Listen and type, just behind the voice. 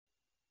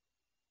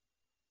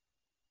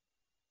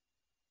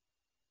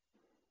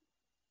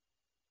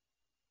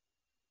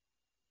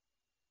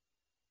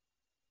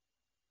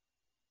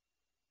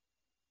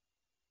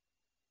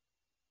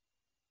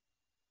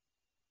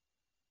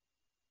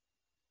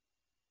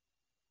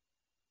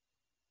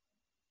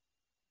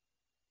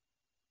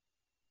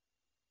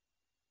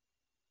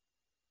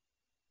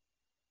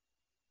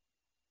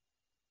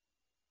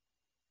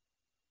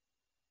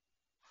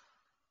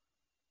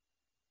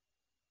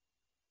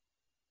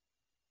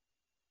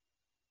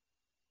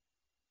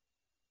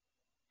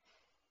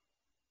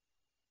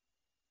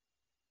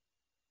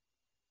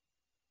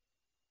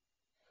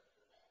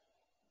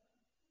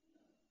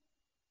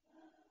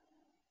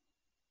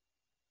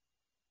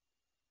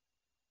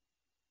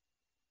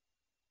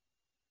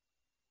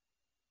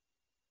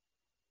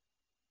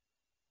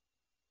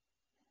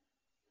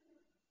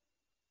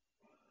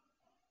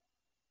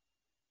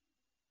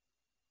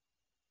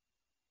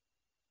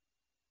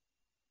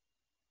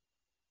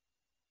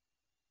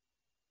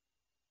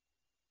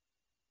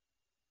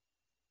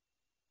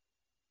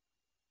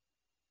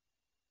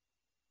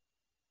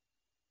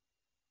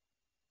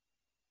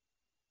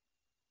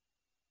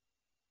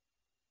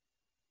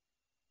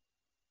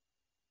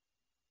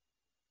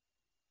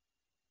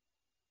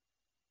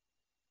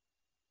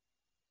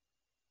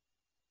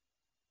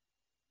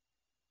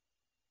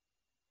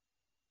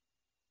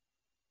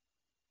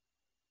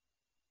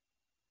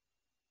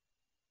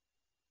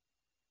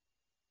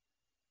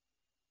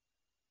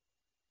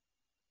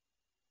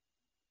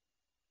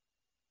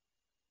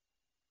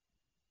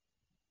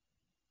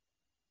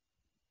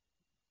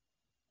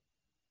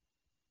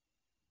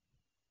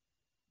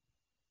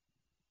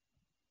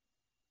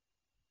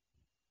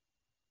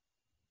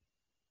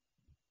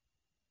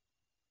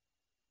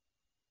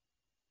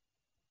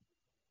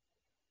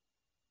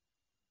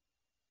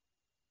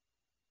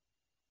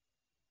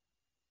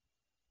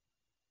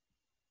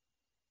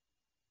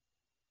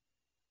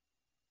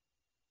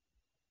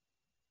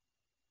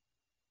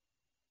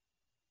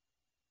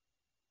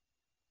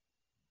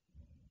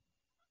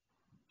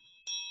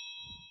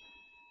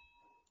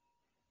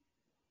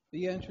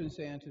The entrance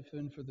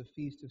antiphon for the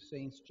feast of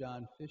Saints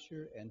John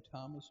Fisher and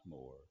Thomas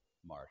More,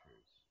 martyrs.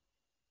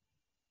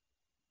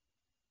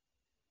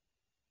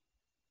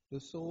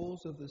 The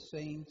souls of the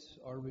saints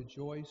are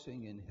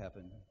rejoicing in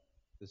heaven,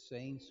 the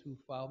saints who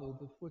followed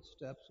the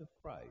footsteps of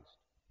Christ,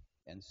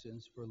 and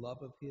since for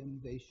love of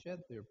him they shed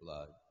their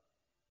blood,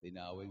 they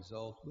now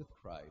exult with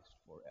Christ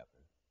forever.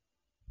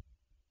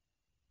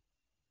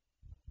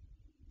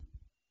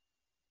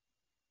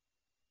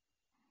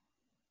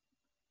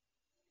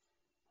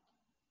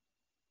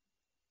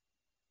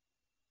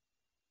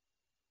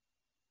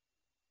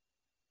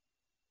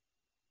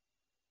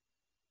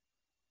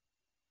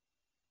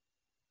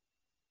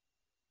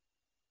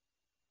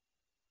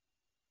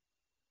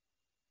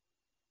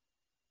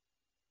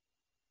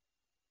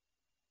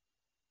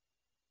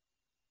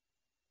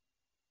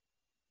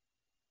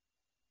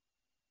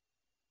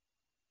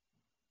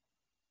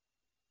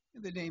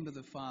 In the name of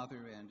the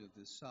Father, and of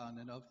the Son,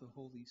 and of the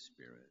Holy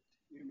Spirit.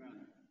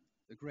 Amen.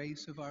 The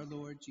grace of our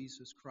Lord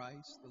Jesus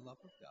Christ, the love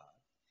of God,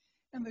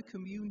 and the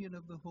communion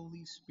of the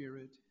Holy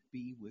Spirit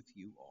be with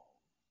you all.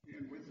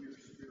 And with your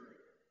spirit.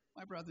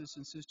 My brothers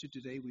and sisters,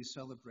 today we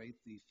celebrate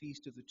the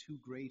feast of the two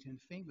great and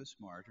famous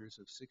martyrs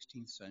of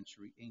 16th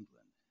century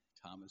England,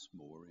 Thomas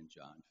More and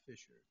John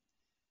Fisher,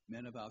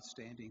 men of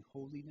outstanding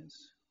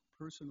holiness,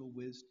 personal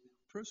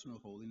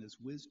holiness,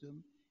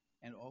 wisdom,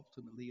 and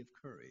ultimately of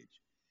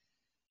courage.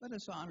 Let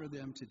us honor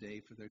them today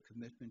for their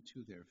commitment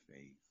to their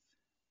faith.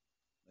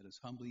 Let us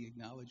humbly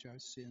acknowledge our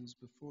sins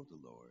before the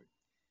Lord,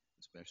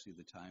 especially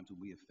the times when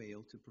we have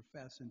failed to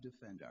profess and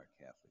defend our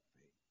Catholic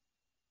faith.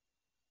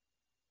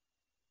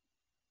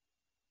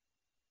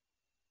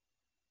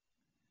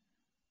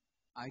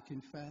 I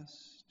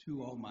confess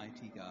to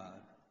Almighty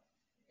God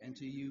and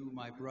to you,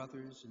 my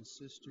brothers and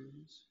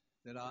sisters,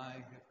 that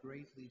I have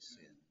greatly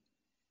sinned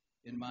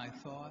in my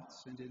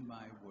thoughts and in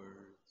my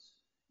words,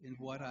 in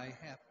what I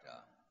have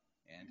done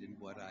and in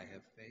what I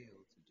have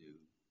failed to do,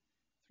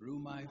 through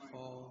my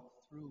fault,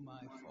 through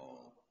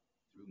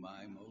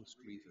my most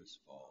grievous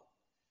fault.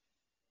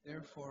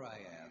 Therefore I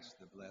ask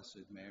the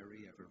Blessed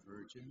Mary, ever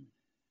Virgin,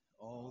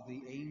 all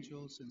the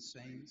angels and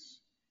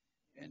saints,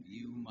 and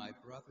you, my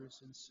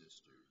brothers and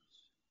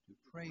sisters, to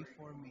pray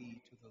for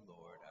me to the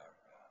Lord our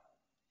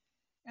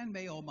God. And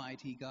may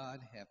Almighty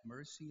God have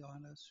mercy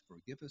on us,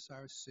 forgive us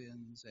our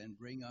sins, and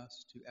bring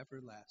us to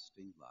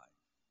everlasting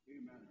life.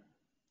 Amen.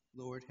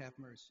 Lord, have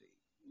mercy.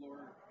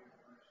 Lord, have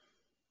mercy.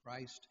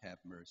 Christ, have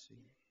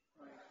mercy.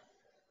 Christ, have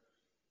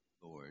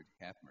mercy. Lord,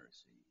 have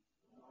mercy.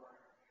 Lord,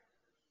 have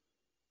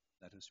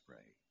mercy. Let us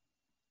pray.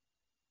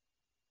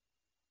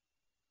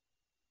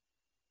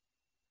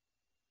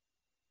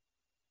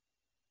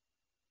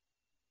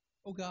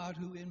 O God,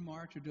 who in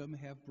martyrdom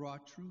have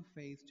brought true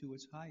faith to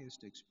its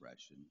highest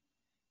expression,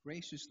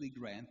 graciously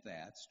grant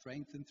that,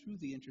 strengthened through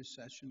the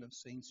intercession of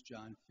Saints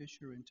John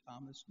Fisher and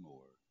Thomas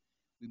More,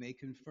 we may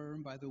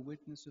confirm by the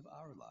witness of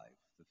our life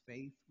the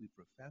faith we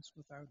profess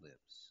with our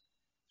lips,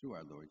 through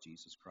our Lord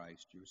Jesus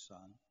Christ, your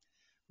Son,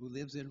 who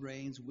lives and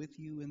reigns with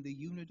you in the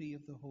unity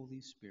of the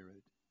Holy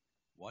Spirit,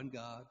 one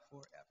God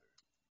forever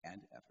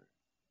and ever.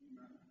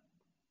 Amen.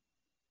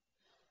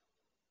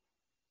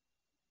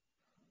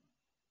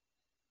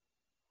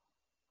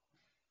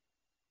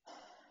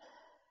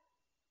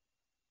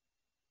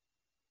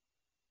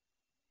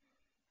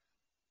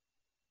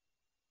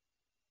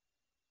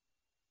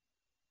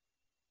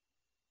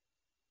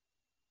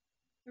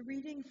 A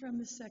reading from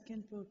the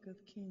second book of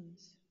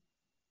Kings.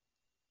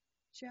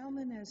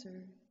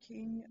 Shalmaneser,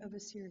 king of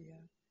Assyria,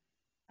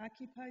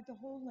 occupied the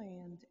whole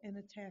land and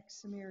attacked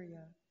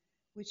Samaria,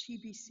 which he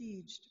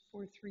besieged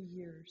for 3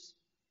 years.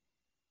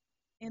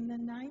 In the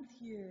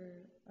 9th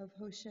year of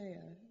Hoshea,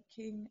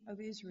 king of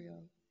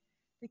Israel,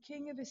 the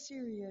king of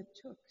Assyria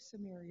took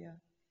Samaria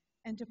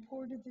and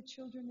deported the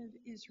children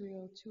of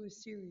Israel to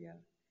Assyria,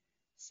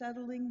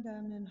 settling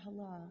them in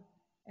Halah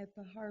at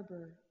the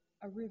harbor,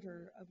 a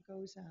river of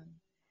Gozan,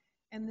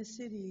 and the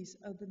cities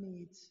of the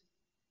Medes.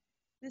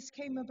 This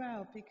came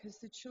about because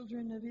the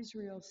children of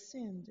Israel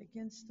sinned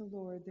against the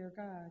Lord their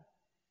God,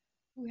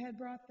 who had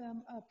brought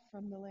them up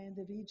from the land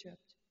of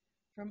Egypt,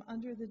 from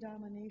under the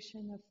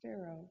domination of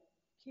Pharaoh,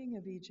 king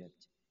of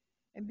Egypt,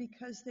 and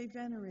because they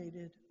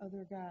venerated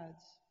other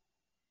gods.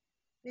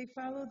 They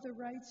followed the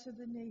rites of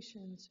the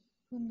nations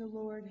whom the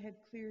Lord had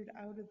cleared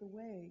out of the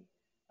way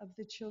of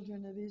the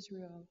children of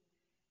Israel,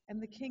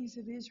 and the kings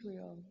of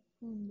Israel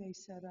whom they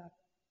set up.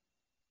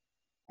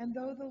 And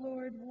though the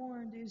Lord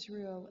warned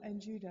Israel and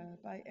Judah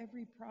by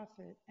every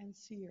prophet and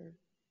seer,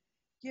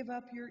 give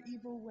up your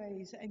evil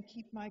ways and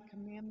keep my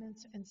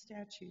commandments and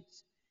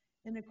statutes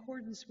in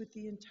accordance with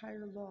the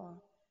entire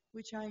law,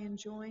 which I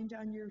enjoined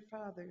on your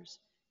fathers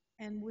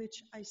and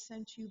which I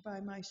sent you by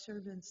my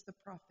servants the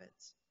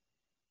prophets.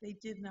 They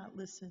did not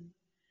listen,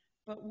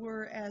 but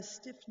were as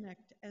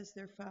stiff-necked as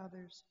their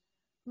fathers,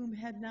 whom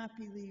had not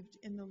believed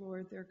in the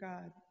Lord their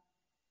God.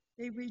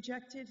 They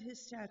rejected his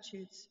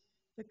statutes,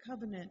 the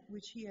covenant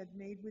which he had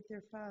made with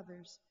their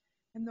fathers,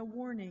 and the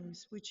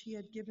warnings which he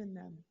had given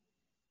them,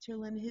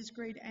 till in his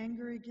great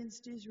anger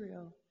against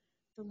Israel,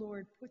 the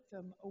Lord put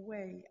them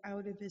away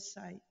out of his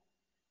sight.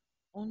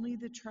 Only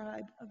the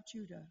tribe of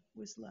Judah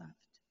was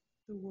left.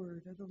 The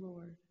word of the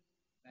Lord.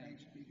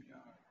 Thanks be to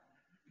God.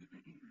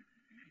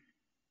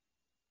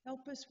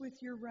 Help us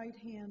with your right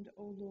hand,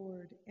 O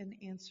Lord, and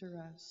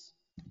answer us.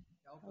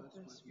 Help Help us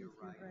us with your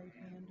right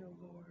hand, O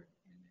Lord,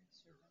 and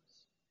answer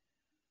us.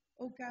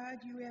 O God,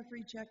 you have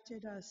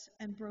rejected us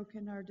and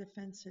broken our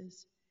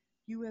defenses.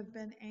 You have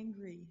been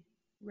angry.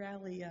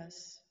 Rally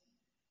us.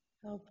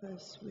 Help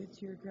us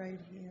with your right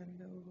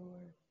hand, O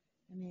Lord,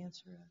 and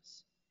answer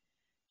us.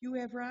 You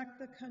have rocked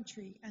the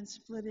country and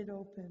split it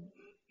open.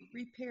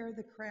 Repair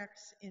the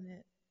cracks in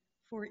it,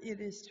 for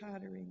it is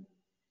tottering.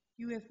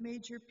 You have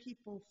made your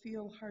people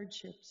feel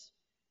hardships.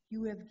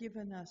 You have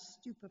given us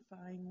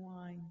stupefying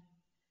wine.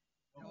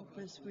 Help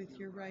us with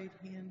your right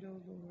hand,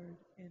 O Lord,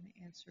 and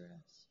answer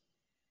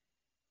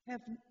us.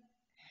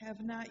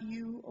 Have not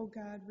you, O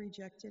God,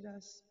 rejected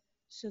us,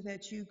 so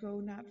that you go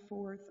not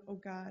forth, O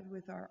God,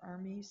 with our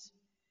armies?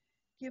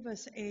 Give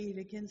us aid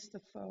against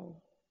the foe,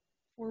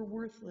 for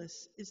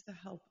worthless is the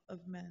help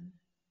of men.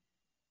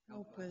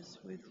 Help us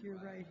with your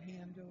right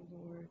hand, O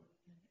Lord,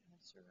 and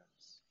answer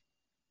us.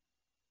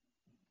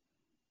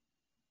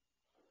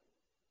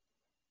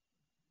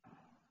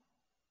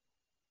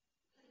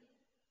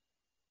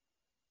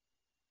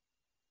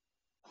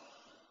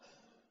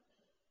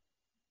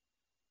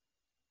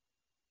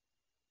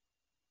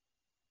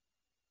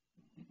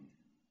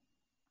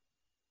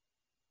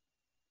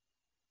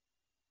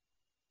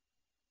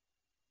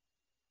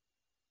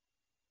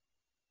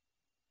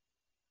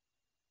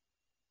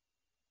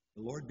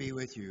 The Lord be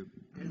with you.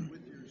 And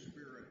with your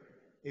spirit.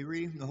 A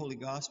reading from the Holy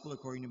Gospel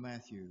according to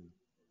Matthew.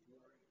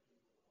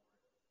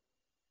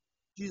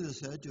 Jesus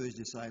said to his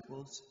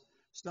disciples,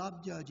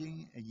 "Stop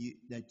judging,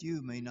 that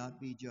you may not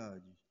be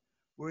judged.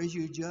 For as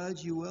you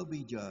judge, you will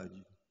be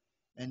judged,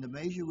 and the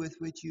measure with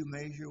which you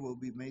measure will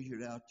be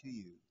measured out to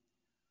you.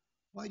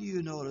 Why do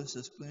you notice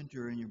a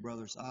splinter in your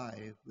brother's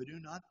eye, but do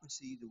not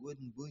perceive the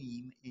wooden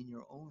beam in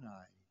your own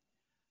eye?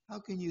 How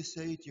can you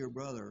say to your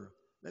brother,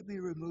 'Let me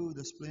remove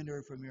the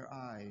splinter from your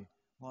eye,'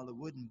 while the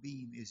wooden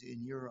beam is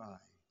in your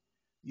eye?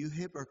 You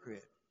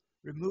hypocrite!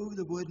 Remove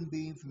the wooden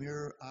beam from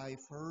your eye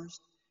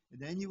first, and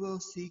then you will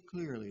see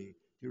clearly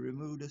to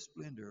remove the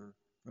splinter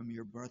from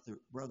your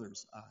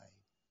brother's eye."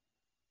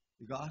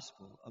 The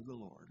Gospel of the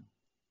Lord.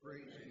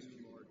 Praise to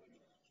you, Lord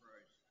Jesus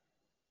Christ.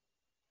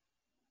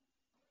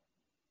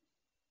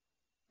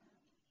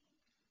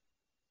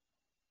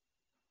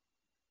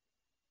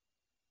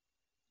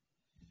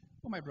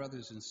 Well, my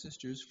brothers and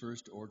sisters,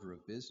 first order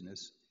of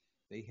business,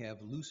 they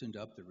have loosened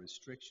up the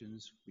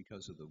restrictions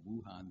because of the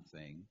Wuhan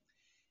thing,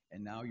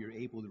 and now you're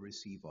able to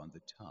receive on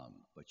the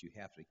tongue, but you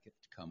have to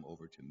come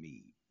over to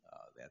me.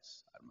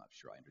 I'm not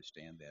sure I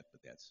understand that,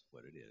 but that's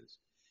what it is.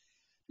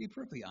 To be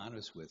perfectly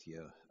honest with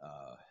you,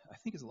 I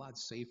think it's a lot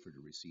safer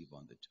to receive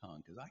on the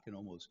tongue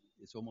because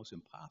it's almost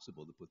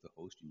impossible to put the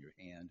host in your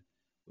hand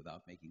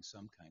without making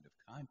some kind of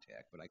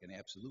contact, but I can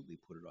absolutely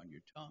put it on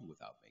your tongue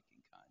without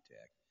making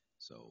contact.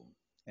 So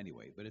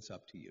anyway, but it's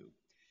up to you.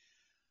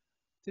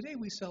 Today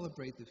we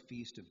celebrate the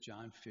feast of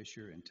John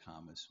Fisher and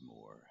Thomas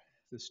More.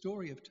 The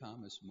story of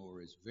Thomas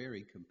More is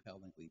very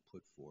compellingly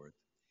put forth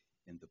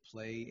in the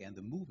play and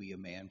the movie A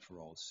Man for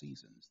All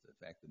Seasons. In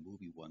fact, the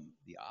movie won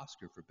the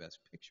Oscar for Best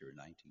Picture in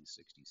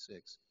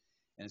 1966,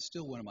 and it's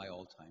still one of my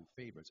all-time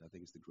favorites. I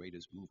think it's the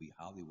greatest movie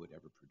Hollywood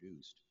ever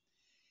produced.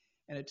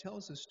 And it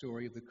tells the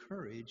story of the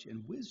courage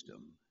and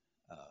wisdom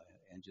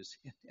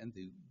and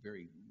the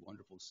very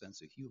wonderful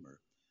sense of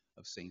humor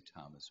of St.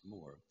 Thomas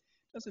More.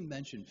 It doesn't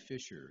mention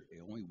Fisher.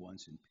 Only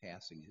once in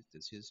passing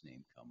does his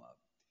name come up.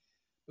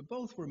 But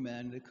both were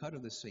men that cut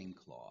of the same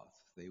cloth.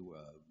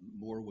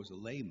 More was a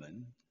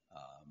layman,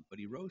 but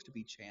he rose to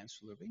be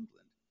Chancellor of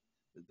England,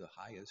 the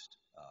highest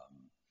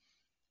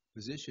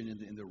position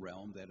in the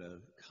realm that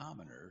a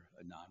commoner,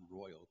 a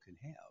non-royal, can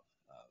have.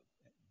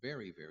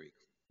 Very, very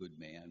good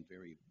man,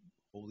 very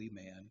holy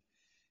man,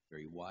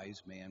 very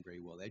wise man, very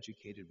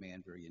well-educated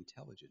man, very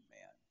intelligent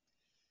man.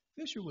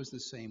 Fisher was the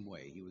same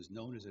way. He was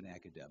known as an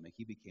academic.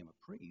 He became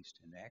a priest,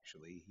 and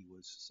actually he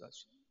was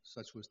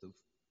such was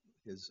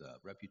his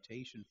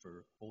reputation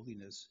for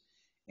holiness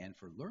and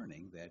for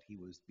learning that he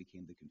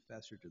became the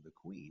confessor to the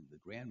Queen, the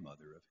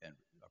grandmother of Henry,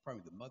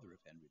 probably the mother of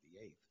Henry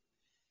VIII.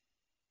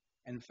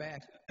 And in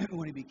fact,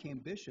 when he became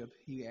bishop,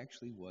 he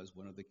actually was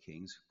one of the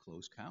king's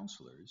close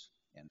counselors.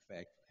 In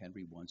fact,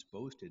 Henry once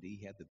boasted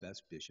he had the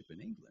best bishop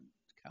in England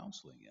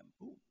counseling him,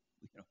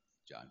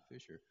 John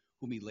Fisher,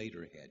 whom he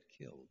later had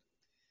killed.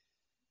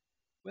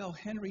 Well,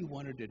 Henry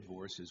wanted to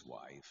divorce his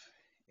wife,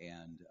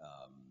 and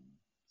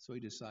so he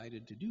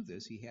decided to do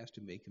this. He has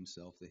to make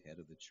himself the head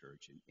of the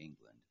church in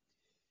England.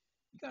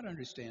 You got to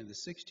understand, the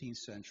 16th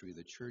century,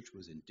 the church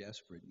was in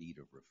desperate need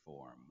of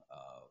reform.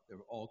 There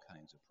were all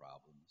kinds of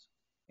problems.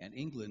 And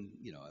England,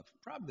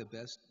 probably the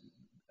best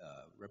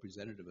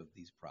representative of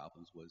these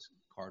problems was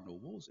Cardinal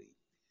Wolsey,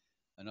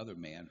 another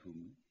man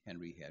whom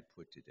Henry had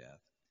put to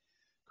death.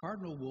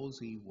 Cardinal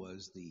Wolsey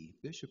was the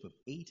bishop of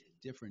 8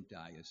 different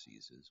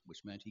dioceses,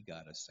 which meant he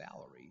got a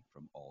salary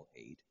from all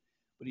 8,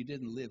 But he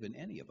didn't live in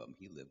any of them.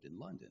 He lived in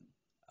London,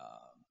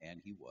 and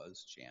he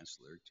was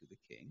chancellor to the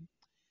king.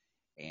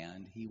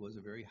 And he was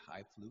a very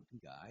highfalutin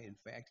guy. In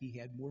fact, he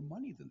had more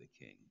money than the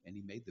king. And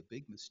he made the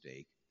big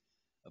mistake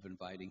of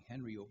inviting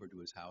Henry over to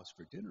his house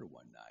for dinner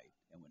one night.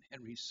 And when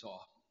Henry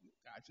saw,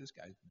 gosh, this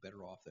guy's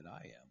better off than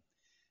I am,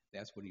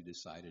 that's when he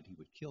decided he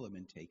would kill him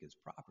and take his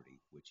property,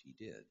 which he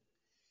did.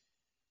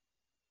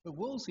 But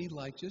Wolsey,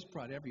 like just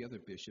about every other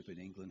bishop in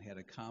England, had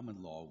a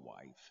common law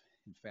wife.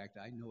 In fact,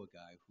 I know a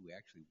guy who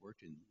actually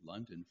worked in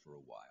London for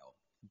a while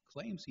who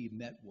claims he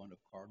met one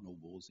of Cardinal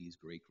Wolsey's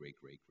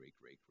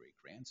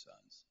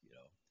great-great-great-great-great-great-grandsons.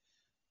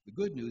 The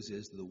good news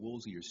is that the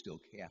Wolsey are still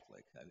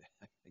Catholic. I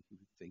you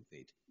would think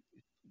they'd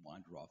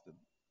wander off the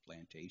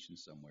plantation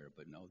somewhere,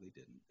 but no, they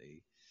didn't.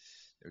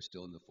 They're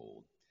still in the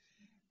fold.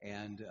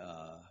 And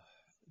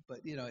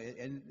but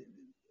and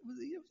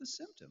it was a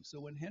symptom. So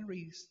when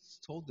Henry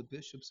told the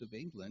bishops of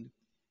England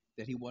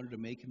that he wanted to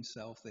make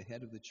himself the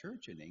head of the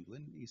church in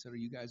England, he said, "Are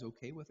you guys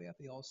okay with that?"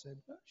 They all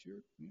said, "Oh,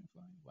 sure, yeah,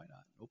 fine, why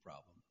not? No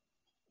problem."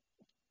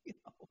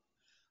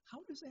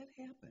 How does that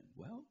happen?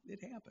 Well,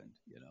 it happened,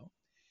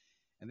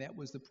 And that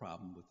was the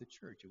problem with the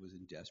church. It was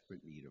in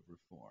desperate need of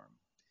reform.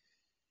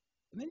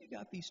 And then you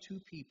got these two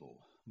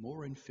people,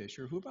 More and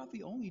Fisher, who are about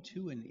the only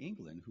two in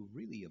England who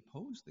really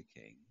opposed the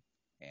king,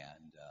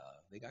 and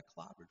they got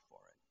clobbered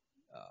for it.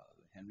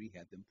 Henry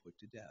had them put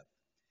to death.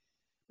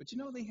 But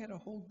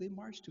they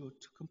marched to a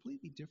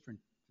completely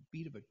different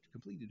beat of a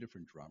completely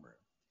different drummer.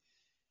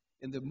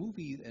 In the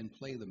movie and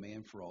play The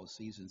Man for All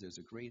Seasons, there's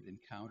a great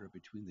encounter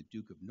between the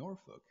Duke of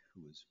Norfolk,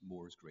 who was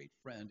More's great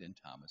friend, and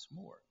Thomas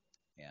More.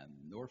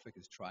 And Norfolk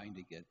is trying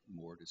to get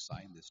More to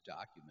sign this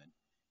document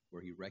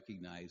where he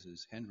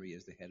recognizes Henry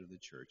as the head of the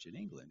church in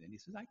England. And he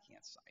says, "I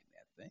can't sign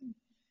that thing."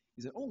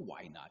 He said, "Oh,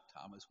 why not,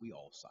 Thomas? We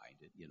all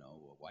signed it,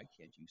 Why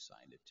can't you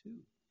sign it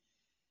too?"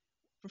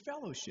 For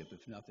fellowship,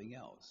 if nothing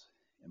else.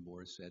 And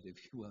More said,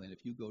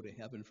 if you go to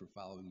heaven for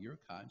following your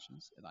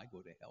conscience, and I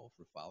go to hell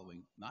for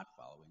not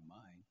following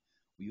mine,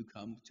 will you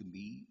come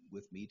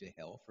with me to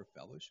hell for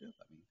fellowship?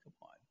 I mean, come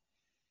on.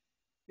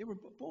 They were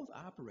both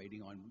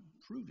operating on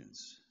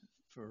prudence.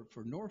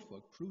 For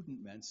Norfolk, prudent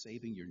meant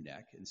saving your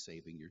neck and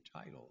saving your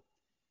title.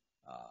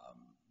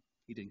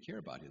 He didn't care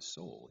about his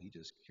soul. He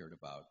just cared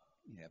about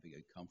having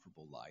a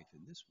comfortable life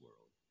in this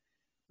world.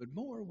 But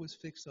More was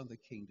fixed on the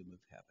kingdom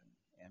of heaven.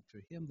 And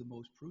for him, the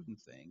most prudent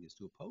thing is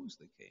to oppose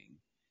the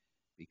king,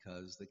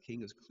 because the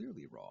king is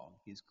clearly wrong.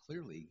 He's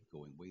clearly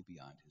going way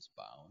beyond his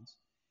bounds,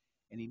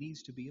 and he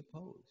needs to be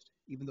opposed.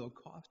 Even though it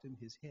cost him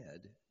his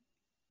head,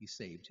 he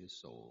saved his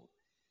soul.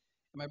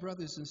 And my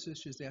brothers and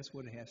sisters, that's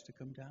what it has to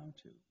come down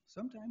to.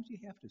 Sometimes you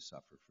have to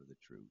suffer for the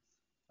truth.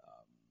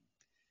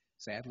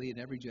 Sadly, in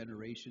every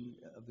generation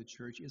of the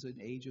church is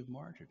an age of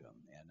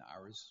martyrdom, and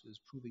ours is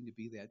proving to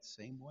be that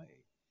same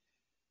way.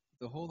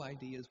 The whole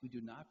idea is we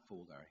do not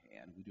fold our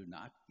hand. We do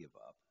not give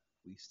up.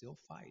 We still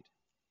fight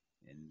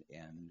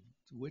and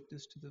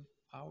witness to the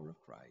power of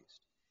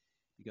Christ.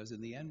 Because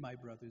in the end, my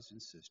brothers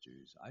and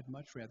sisters, I'd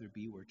much rather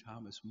be where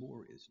Thomas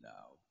More is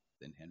now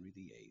than Henry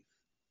VIII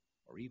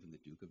or even the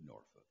Duke of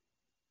Norfolk.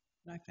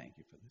 And I thank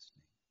you for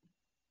listening.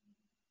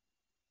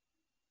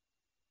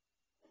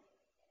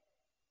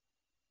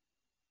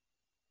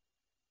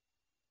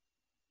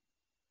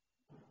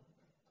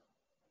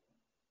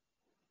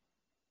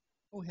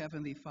 Oh,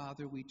 Heavenly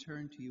Father, we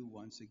turn to you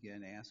once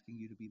again, asking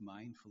you to be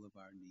mindful of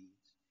our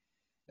needs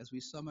as we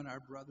summon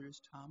our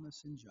brothers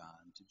Thomas and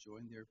John to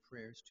join their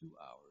prayers to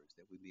ours,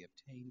 that we may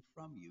obtain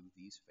from you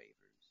these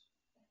favors.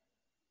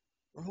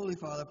 For Holy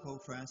Father,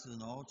 Pope Francis,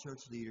 and all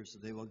church leaders,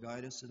 that they will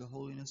guide us to the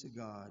holiness of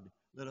God,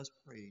 let us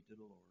pray to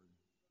the Lord.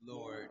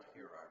 Lord,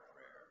 hear our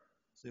prayer.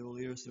 As they will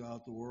lead us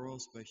throughout the world,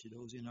 especially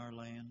those in our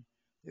land,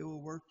 they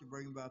will work to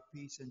bring about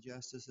peace and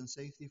justice and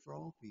safety for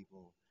all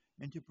people,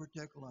 and to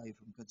protect life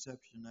from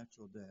conception and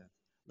natural death.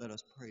 Let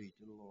us pray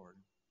to the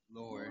Lord.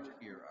 Lord,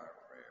 hear our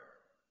prayer.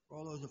 For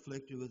all those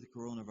afflicted with the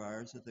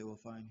coronavirus, that they will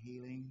find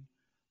healing,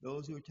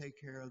 those who take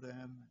care of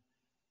them,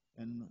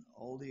 and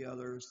all the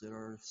others that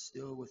are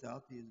still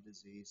without the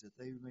disease, that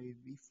they may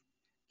be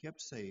kept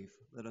safe.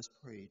 Let us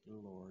pray to the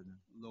Lord.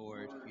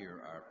 Lord,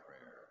 hear our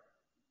prayer.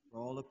 For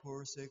all the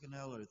poor, sick, and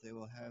elderly, that they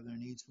will have their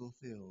needs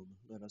fulfilled.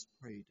 Let us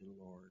pray to the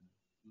Lord.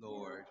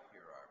 Lord,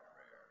 hear our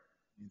prayer.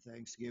 In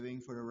thanksgiving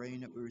for the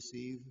rain that we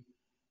receive,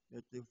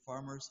 that the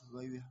farmers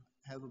may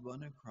have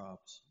abundant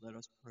crops, let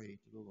us pray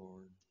to the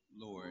Lord.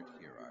 Lord,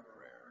 hear our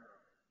prayer.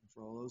 And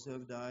for all those who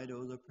have died,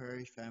 those who have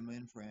perished, family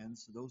and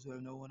friends, those who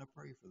have no one to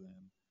pray for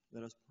them,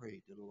 let us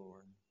pray to the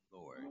Lord.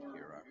 Lord,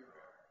 hear our prayer.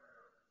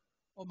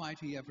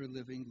 Almighty,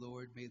 ever-living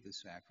Lord, may the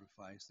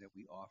sacrifice that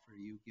we offer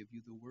you give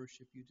you the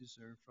worship you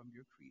deserve from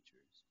your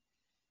creatures.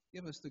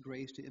 Give us the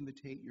grace to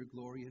imitate your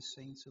glorious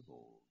saints of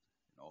old.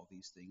 And all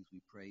these things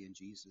we pray in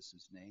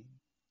Jesus' name,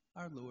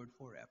 our Lord,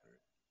 forever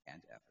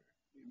and ever.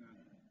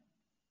 Amen.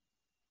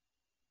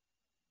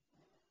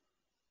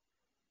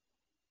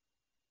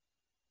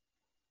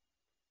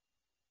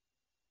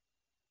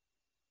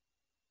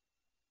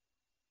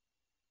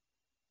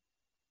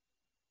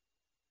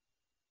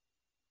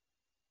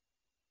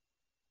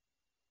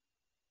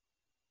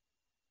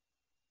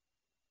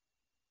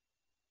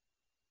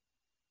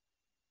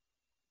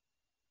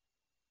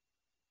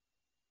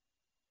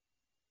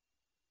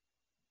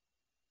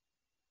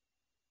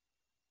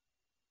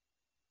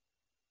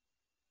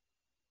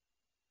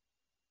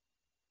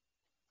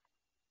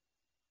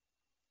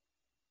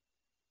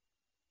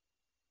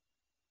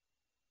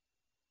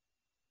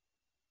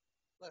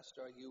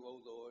 Blessed are you,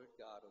 O Lord,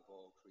 God of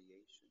all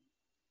creation.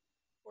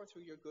 For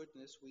through your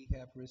goodness we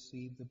have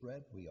received the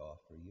bread we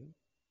offer you.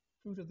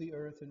 Fruit of the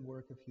earth and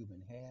work of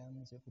human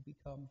hands, it will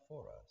become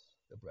for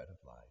us the bread of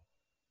life.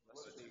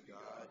 Blessed be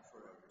God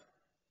forever.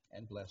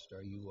 And blessed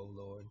are you, O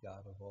Lord,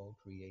 God of all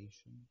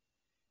creation.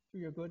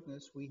 Through your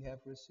goodness we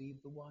have received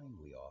the wine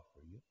we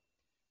offer you.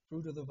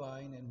 Fruit of the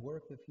vine and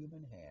work of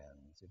human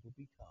hands, it will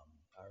become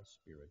our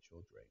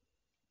spiritual drink.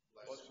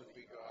 Blessed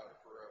be God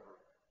forever.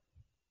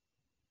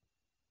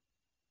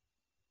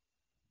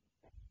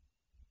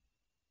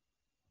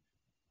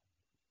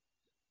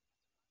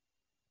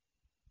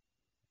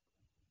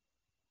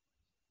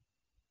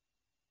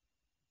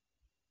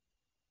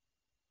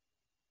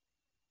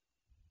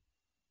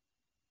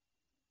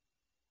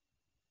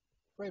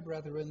 Pray,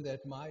 brethren,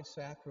 that my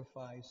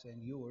sacrifice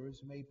and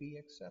yours may be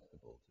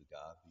acceptable to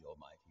God the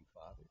Almighty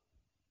Father.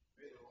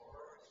 May the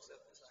Lord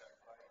accept the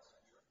sacrifice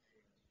of your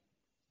hands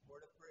for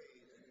the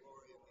praise and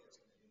glory of his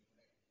name,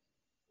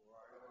 for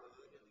our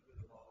good and the good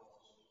of all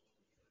the souls of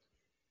the church.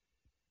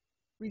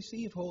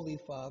 Receive, Holy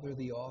Father,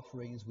 the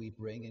offerings we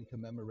bring in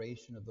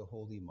commemoration of the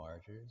holy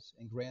martyrs,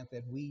 and grant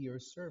that we,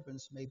 your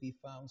servants, may be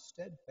found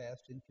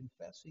steadfast in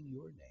confessing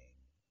your name,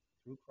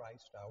 through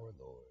Christ our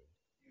Lord.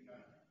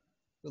 Amen.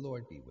 The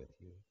Lord be with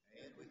you.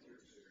 And with your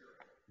spirit.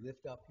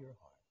 Lift up your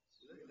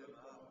hearts. Lift them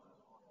up,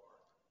 O Lord.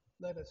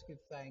 Let us give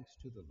thanks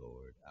to the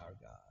Lord our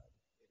God.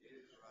 It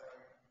is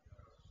right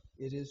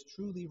and just. It is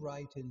truly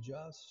right and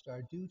just,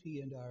 our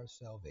duty and our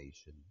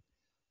salvation,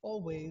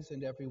 always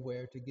and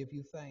everywhere to give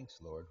you thanks,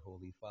 Lord,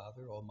 Holy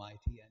Father,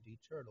 Almighty and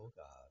eternal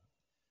God,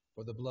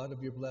 for the blood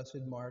of your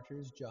blessed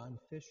martyrs, John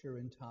Fisher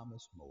and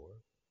Thomas More,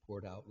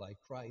 poured out like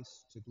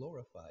Christ to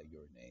glorify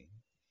your name,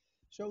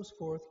 shows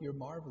forth your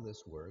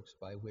marvelous works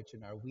by which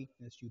in our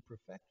weakness you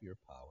perfect your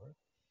power,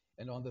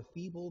 and on the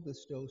feeble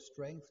bestow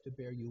strength to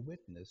bear you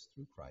witness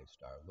through Christ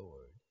our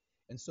Lord.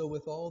 And so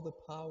with all the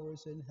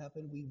powers in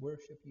heaven we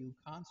worship you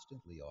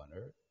constantly on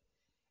earth,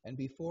 and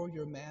before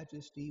your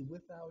majesty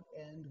without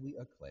end we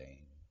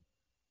acclaim,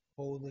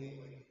 Holy,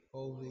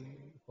 holy,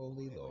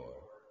 holy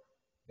Lord,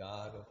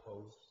 God of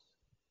hosts,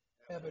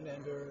 heaven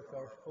and earth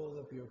are full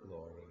of your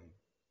glory.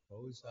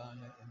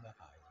 Hosanna in the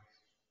highest.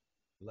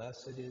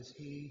 Blessed is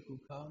he who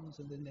comes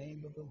in the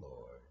name of the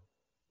Lord.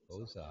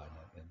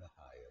 Hosanna in the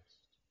highest.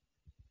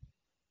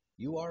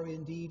 You are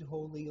indeed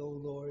holy, O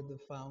Lord, the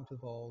fount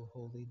of all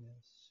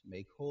holiness.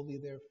 Make holy,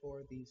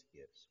 therefore, these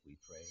gifts, we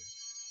pray,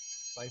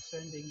 by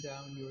sending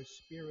down your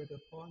Spirit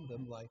upon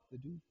them like the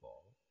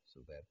dewfall,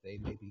 so that they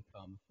may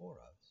become for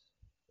us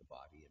the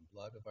body and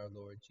blood of our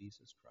Lord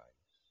Jesus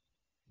Christ.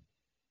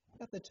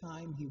 At the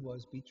time he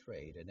was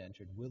betrayed and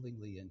entered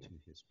willingly into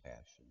his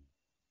passion,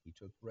 he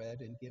took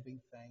bread and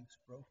giving thanks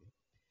broke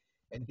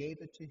it, and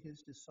gave it to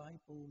his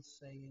disciples,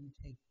 saying,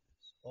 Take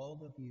this,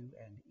 all of you,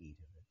 and eat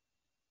of it.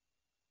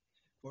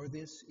 For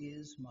this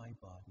is my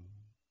body,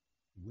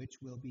 which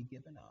will be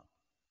given up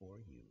for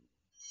you.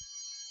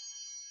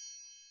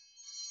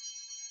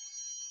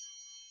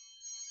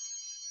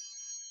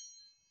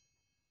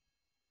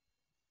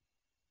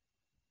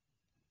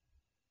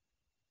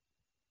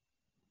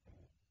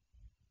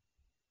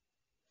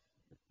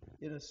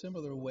 In a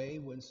similar way,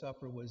 when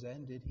supper was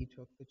ended, he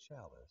took the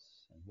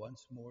chalice, and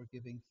once more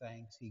giving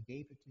thanks, he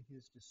gave it to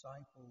his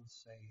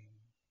disciples, saying,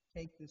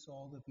 Take this,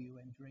 all of you,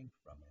 and drink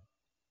from it.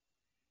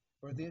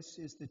 For this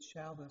is the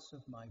chalice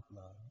of my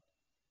blood,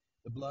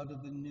 the blood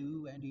of the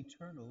new and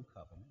eternal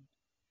covenant,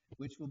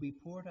 which will be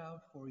poured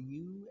out for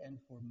you and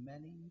for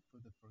many for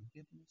the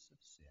forgiveness of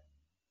sins.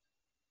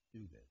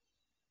 Do this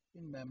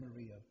in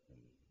memory of me.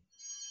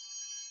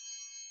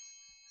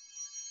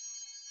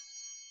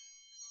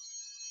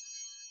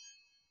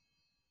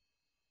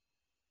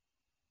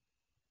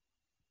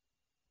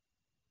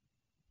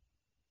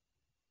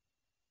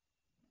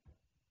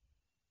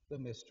 The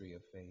mystery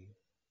of faith.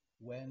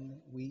 When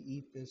we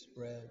eat this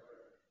bread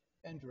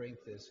and drink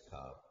this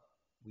cup,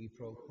 we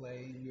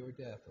proclaim your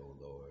death, O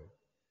Lord,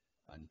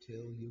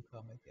 until you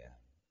come again.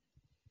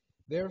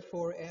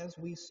 Therefore, as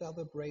we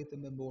celebrate the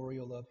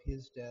memorial of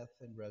his death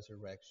and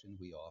resurrection,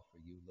 we offer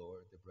you,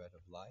 Lord, the bread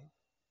of life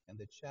and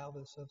the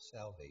chalice of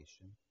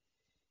salvation,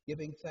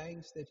 giving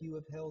thanks that you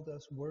have held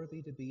us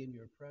worthy to be in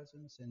your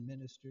presence and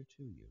minister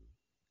to you.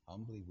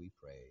 Humbly we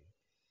pray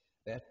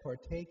that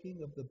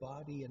partaking of the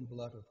body and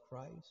blood of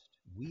Christ,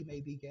 we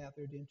may be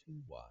gathered into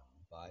one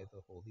by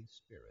the Holy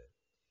Spirit.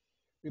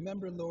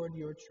 Remember, Lord,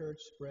 your church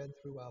spread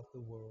throughout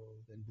the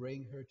world, and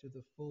bring her to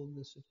the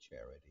fullness of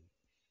charity,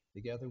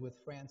 together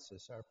with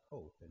Francis, our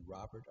Pope, and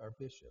Robert, our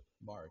Bishop,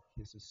 Mark,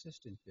 his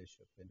assistant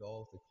bishop, and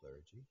all the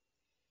clergy.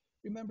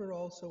 Remember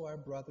also our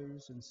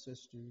brothers and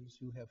sisters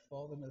who have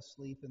fallen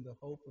asleep in the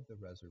hope of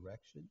the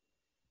resurrection,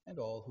 and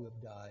all who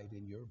have died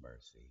in your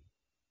mercy.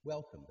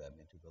 Welcome them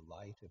into the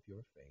light of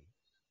your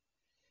face.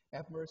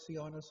 Have mercy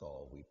on us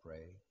all, we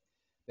pray,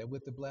 that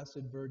with the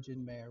Blessed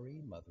Virgin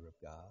Mary, Mother of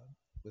God,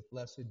 with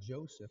blessed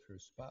Joseph, her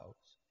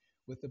spouse,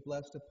 with the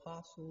blessed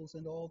apostles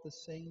and all the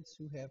saints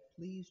who have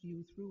pleased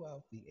you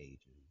throughout the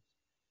ages,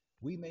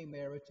 we may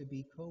merit to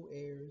be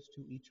co-heirs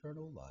to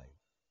eternal life.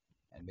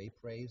 and may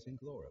praise and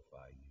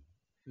glorify you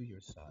through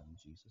your Son,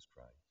 Jesus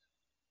Christ.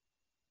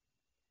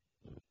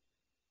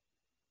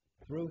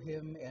 Through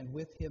him and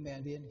with him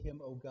and in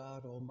him, O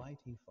God,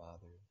 Almighty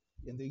Father,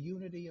 in the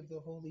unity of the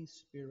Holy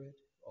Spirit,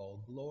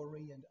 all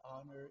glory and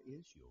honor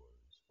is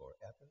yours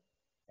forever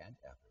and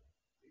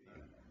ever.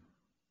 Amen.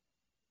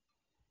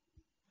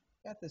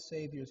 At the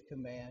Savior's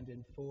command,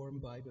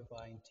 informed by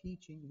divine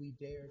teaching, we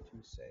dare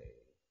to say,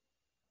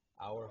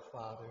 Our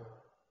Father,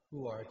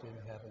 who art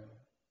in heaven,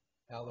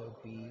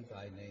 hallowed be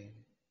thy name.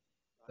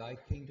 Thy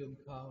kingdom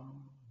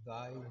come,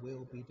 thy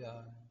will be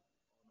done,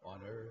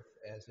 on earth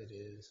as it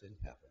is in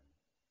heaven.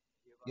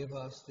 Give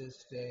us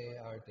this day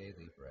our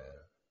daily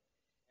bread,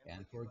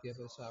 and forgive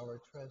us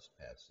our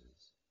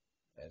trespasses,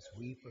 as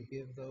we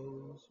forgive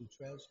those who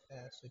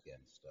trespass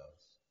against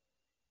us.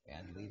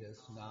 And lead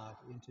us not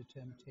into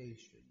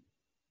temptation,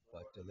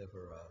 but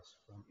deliver us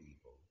from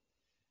evil.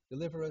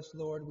 Deliver us,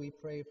 Lord, we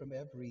pray, from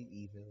every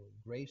evil.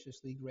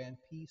 Graciously grant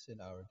peace in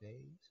our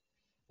days,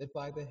 that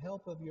by the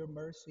help of your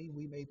mercy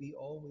we may be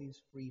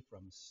always free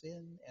from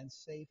sin and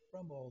safe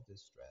from all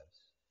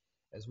distress,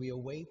 as we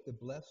await the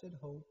blessed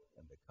hope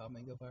and the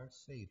coming of our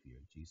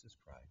Savior, Jesus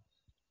Christ.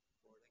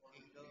 For the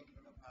kingdom,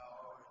 the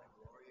power, and the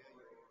glory are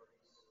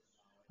yours,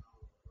 now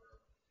and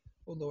forever.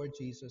 O Lord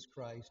Jesus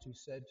Christ, who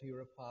said to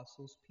your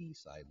apostles,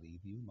 Peace I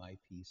leave you, my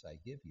peace I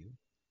give you,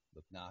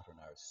 look not on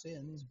our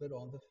sins, but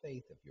on the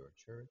faith of your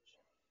church,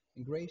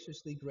 and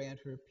graciously grant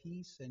her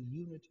peace and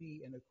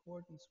unity in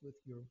accordance with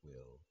your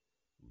will,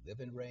 who live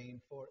and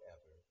reign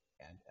forever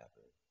and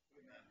ever.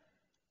 Amen.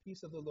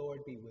 Peace of the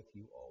Lord be with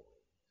you always.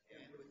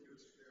 And with your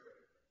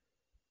spirit.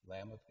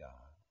 Lamb of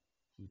God,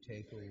 who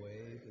take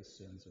away the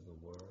sins of the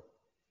world,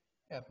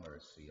 have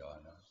mercy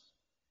on us.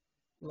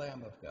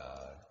 Lamb of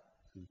God,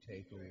 who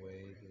take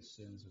away the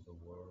sins of the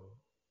world,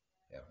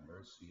 have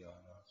mercy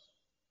on us.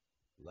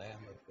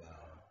 Lamb of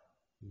God,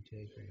 who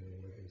take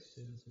away the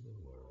sins of the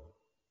world,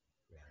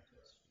 grant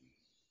us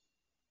peace.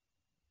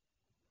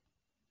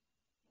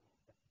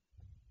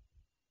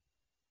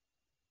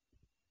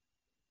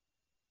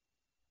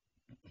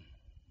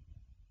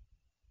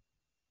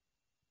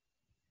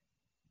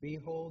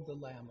 Behold the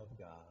Lamb of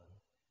God.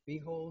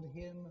 Behold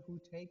him who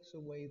takes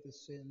away the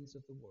sins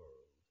of the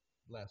world.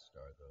 Blessed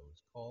are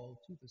those called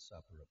to the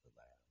supper of the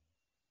Lamb.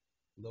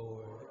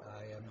 Lord,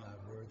 I am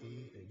not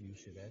worthy that you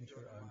should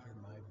enter under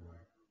my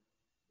roof.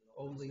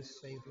 Only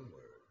say the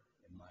word,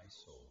 and my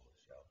soul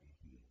shall be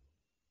healed.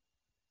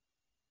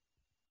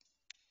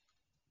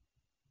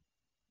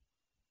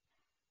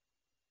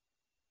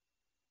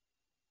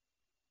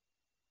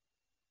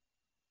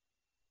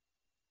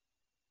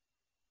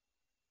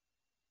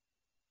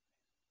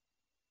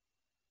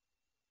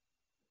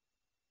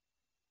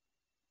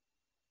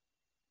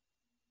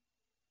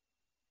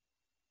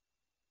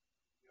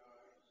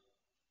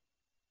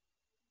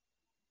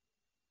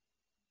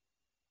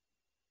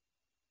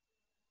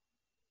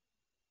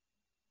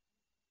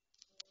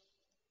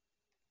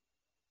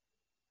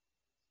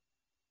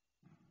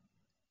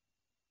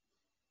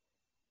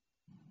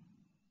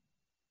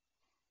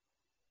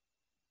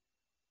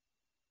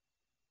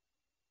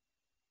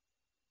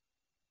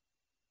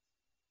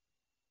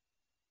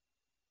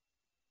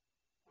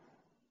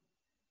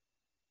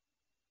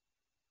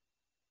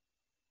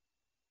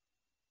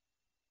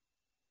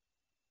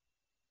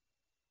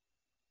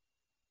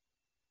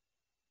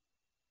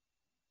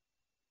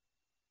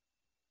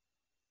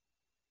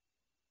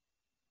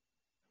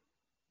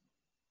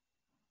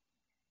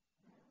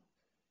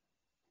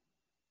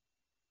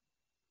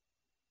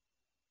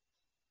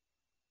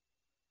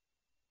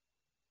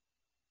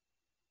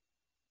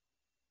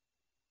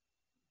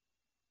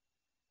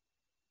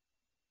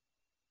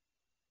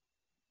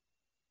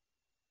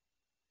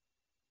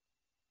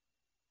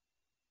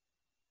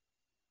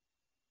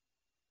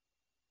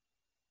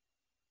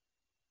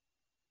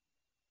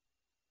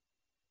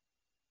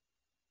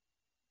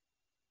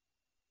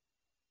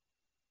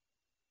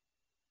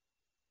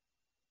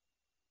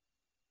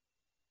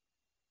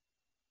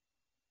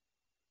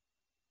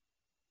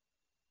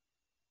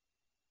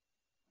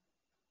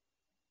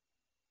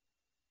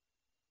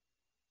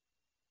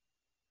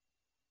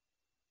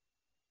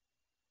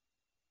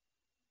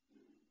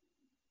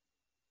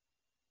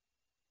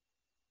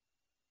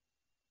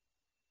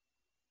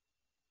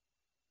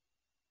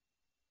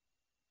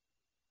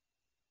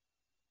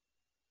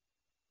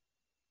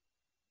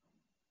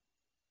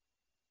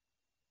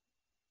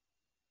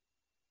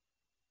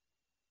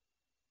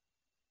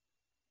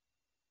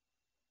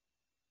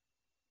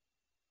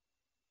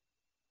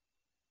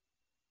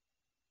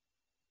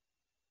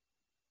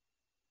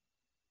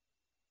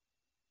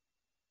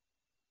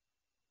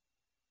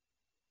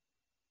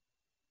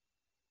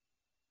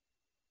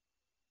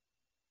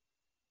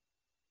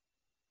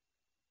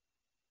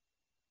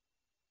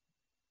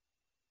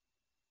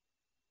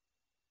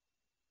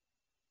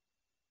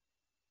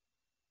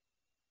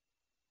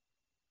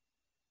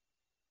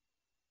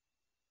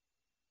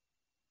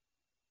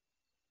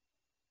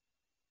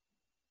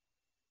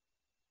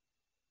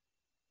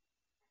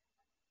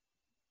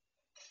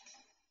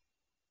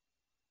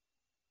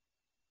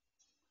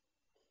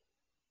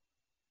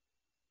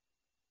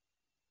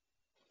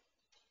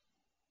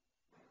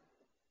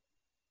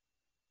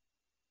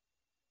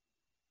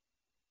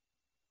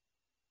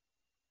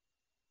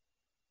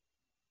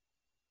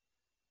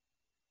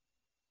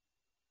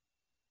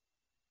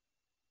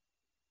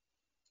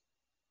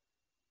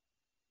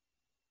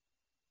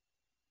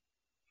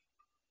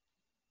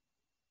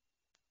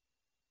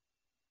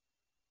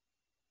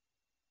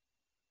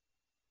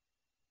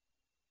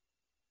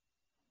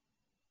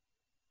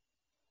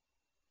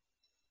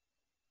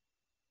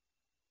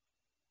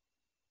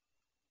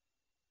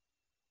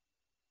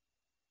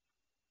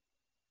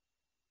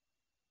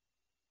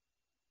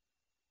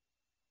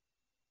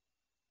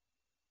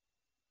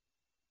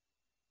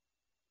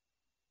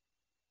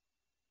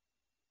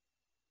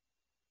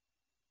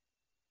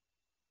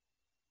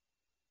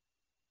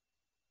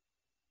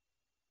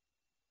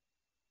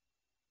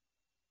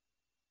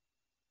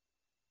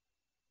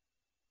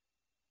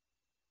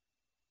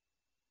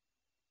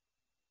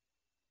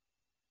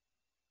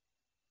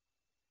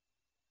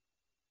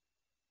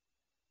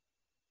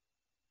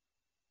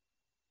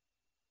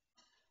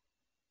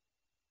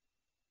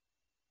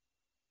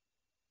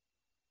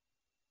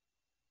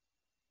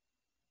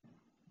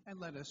 And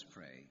let us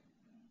pray.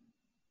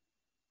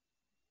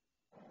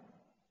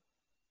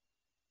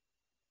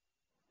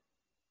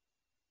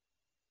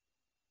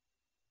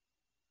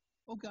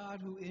 O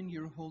God, who in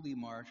your holy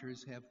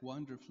martyrs have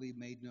wonderfully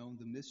made known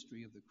the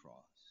mystery of the cross,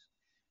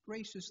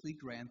 graciously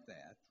grant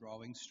that,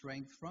 drawing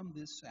strength from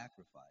this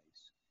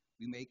sacrifice,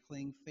 we may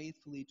cling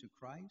faithfully to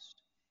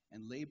Christ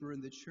and labor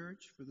in the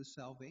church for the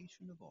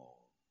salvation of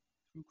all,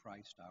 through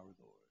Christ our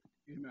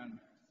Lord. Amen.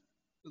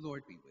 The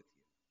Lord be with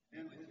you.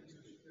 And with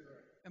your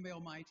spirit. And may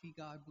Almighty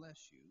God bless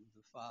you,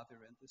 the Father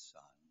and the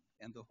Son,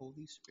 and the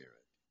Holy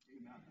Spirit.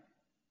 Amen.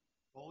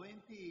 Go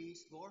in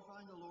peace,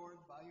 glorifying the Lord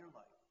by your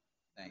life.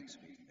 Thanks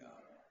be to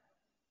God.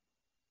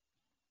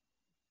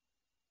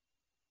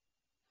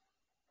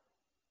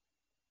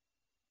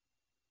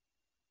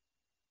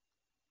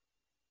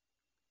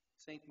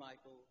 Saint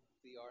Michael,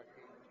 the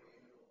Archangel,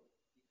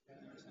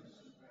 defend us.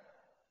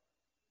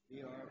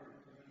 Be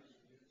our